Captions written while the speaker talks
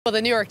Well,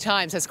 the New York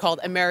Times has called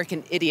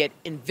American Idiot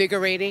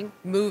invigorating,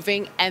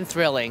 moving, and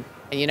thrilling.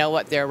 And you know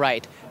what? They're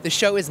right. The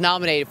show is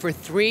nominated for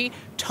 3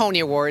 Tony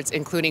Awards,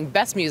 including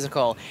Best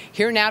Musical.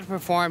 Here now to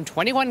perform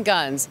 21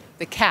 Guns,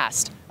 the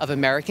cast of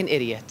American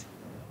Idiot.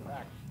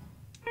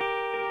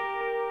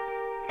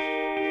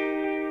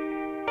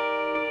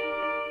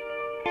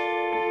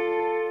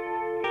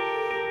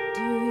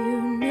 Do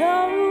you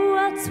know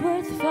what's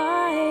worth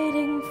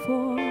fighting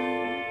for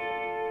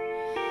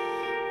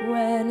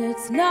when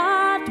it's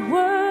not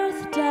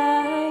worth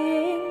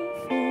dying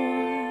for?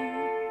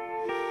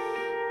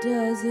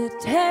 Does it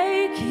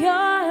take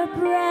your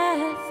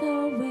breath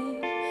away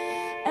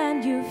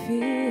and you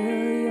feel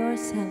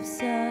yourself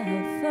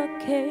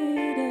suffocating?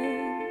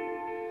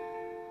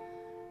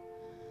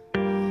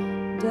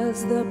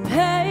 Does the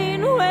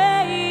pain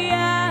weigh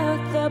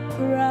out the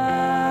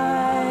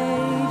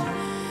pride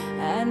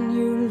and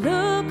you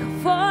look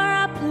for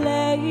a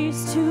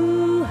place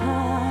to hide?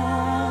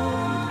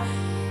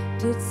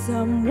 Did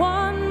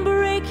someone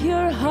break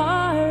your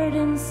heart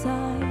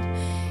inside?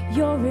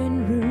 You're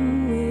in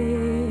ruins.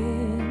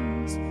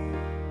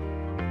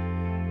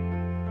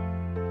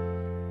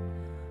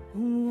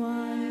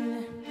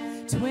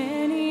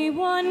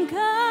 21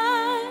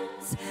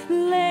 guns,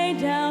 lay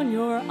down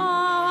your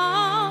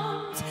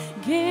arms,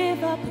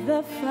 give up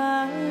the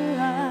fight.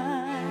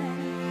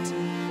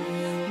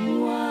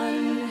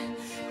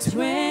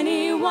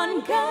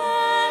 21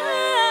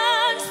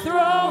 guns,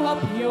 throw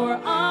up your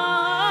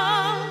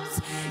arms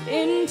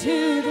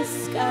into the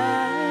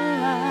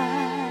sky,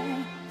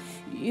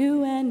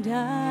 you and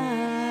I.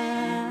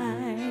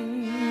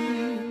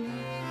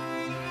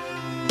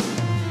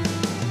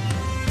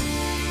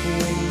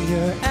 When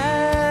you're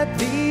at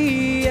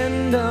the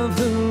end of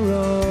the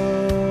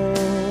road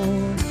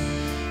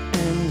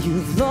and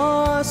you've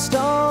lost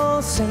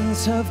all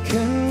sense of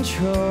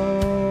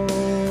control,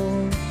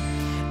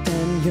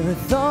 and your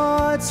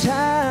thoughts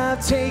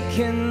have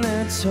taken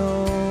their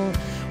toll,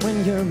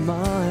 when your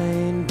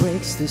mind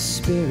breaks the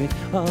spirit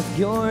of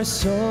your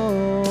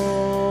soul,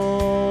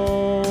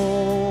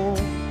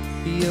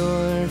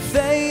 your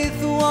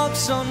faith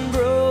walks on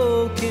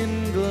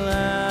broken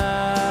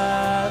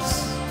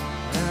glass,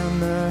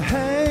 and the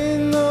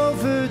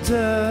hangover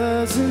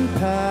doesn't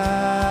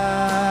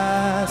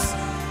pass.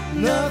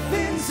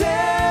 Nothing's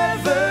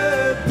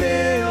ever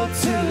built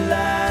to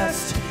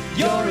last.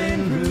 You're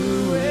in ruins.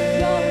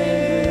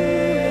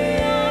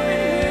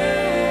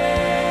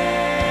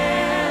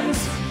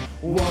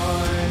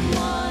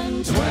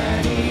 One,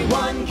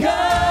 21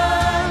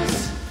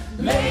 guns,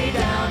 lay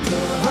down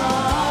your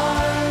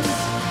arms,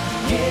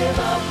 give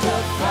up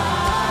the fight.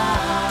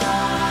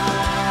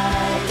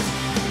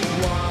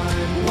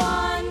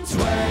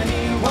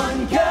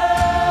 21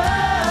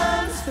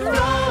 guns, throw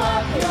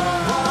up your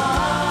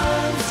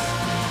arms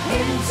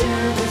into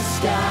the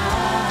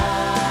sky,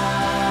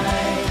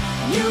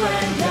 you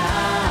and I.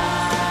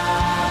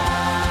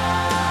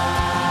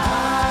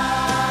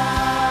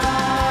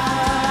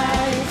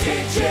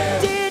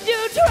 Did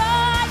you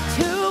try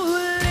to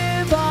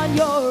live on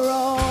your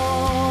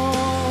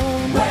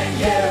own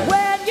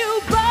when you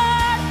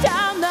burned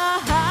down the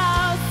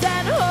house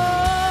and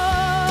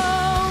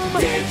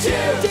home?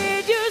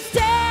 Did you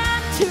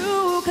stand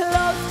too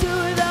close to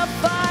the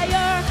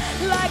fire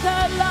like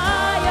a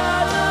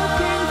liar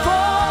looking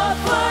for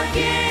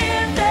forgiveness?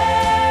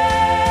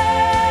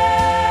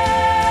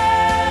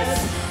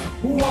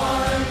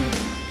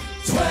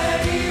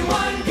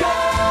 21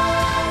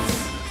 guns,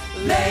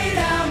 lay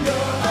down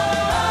your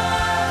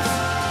arms,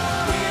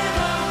 give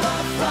up a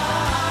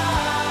fight.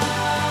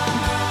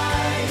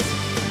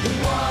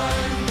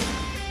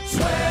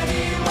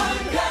 21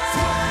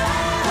 guns,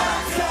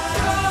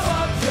 throw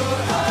up your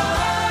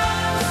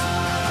arms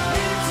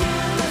into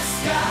the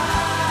sky,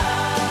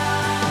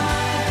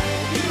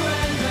 you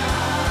and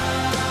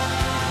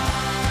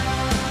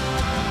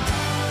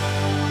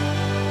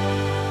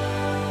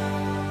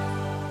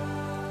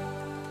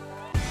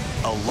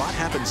A lot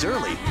happens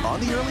early on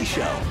The Early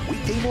Show,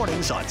 weekday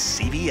mornings on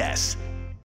CBS.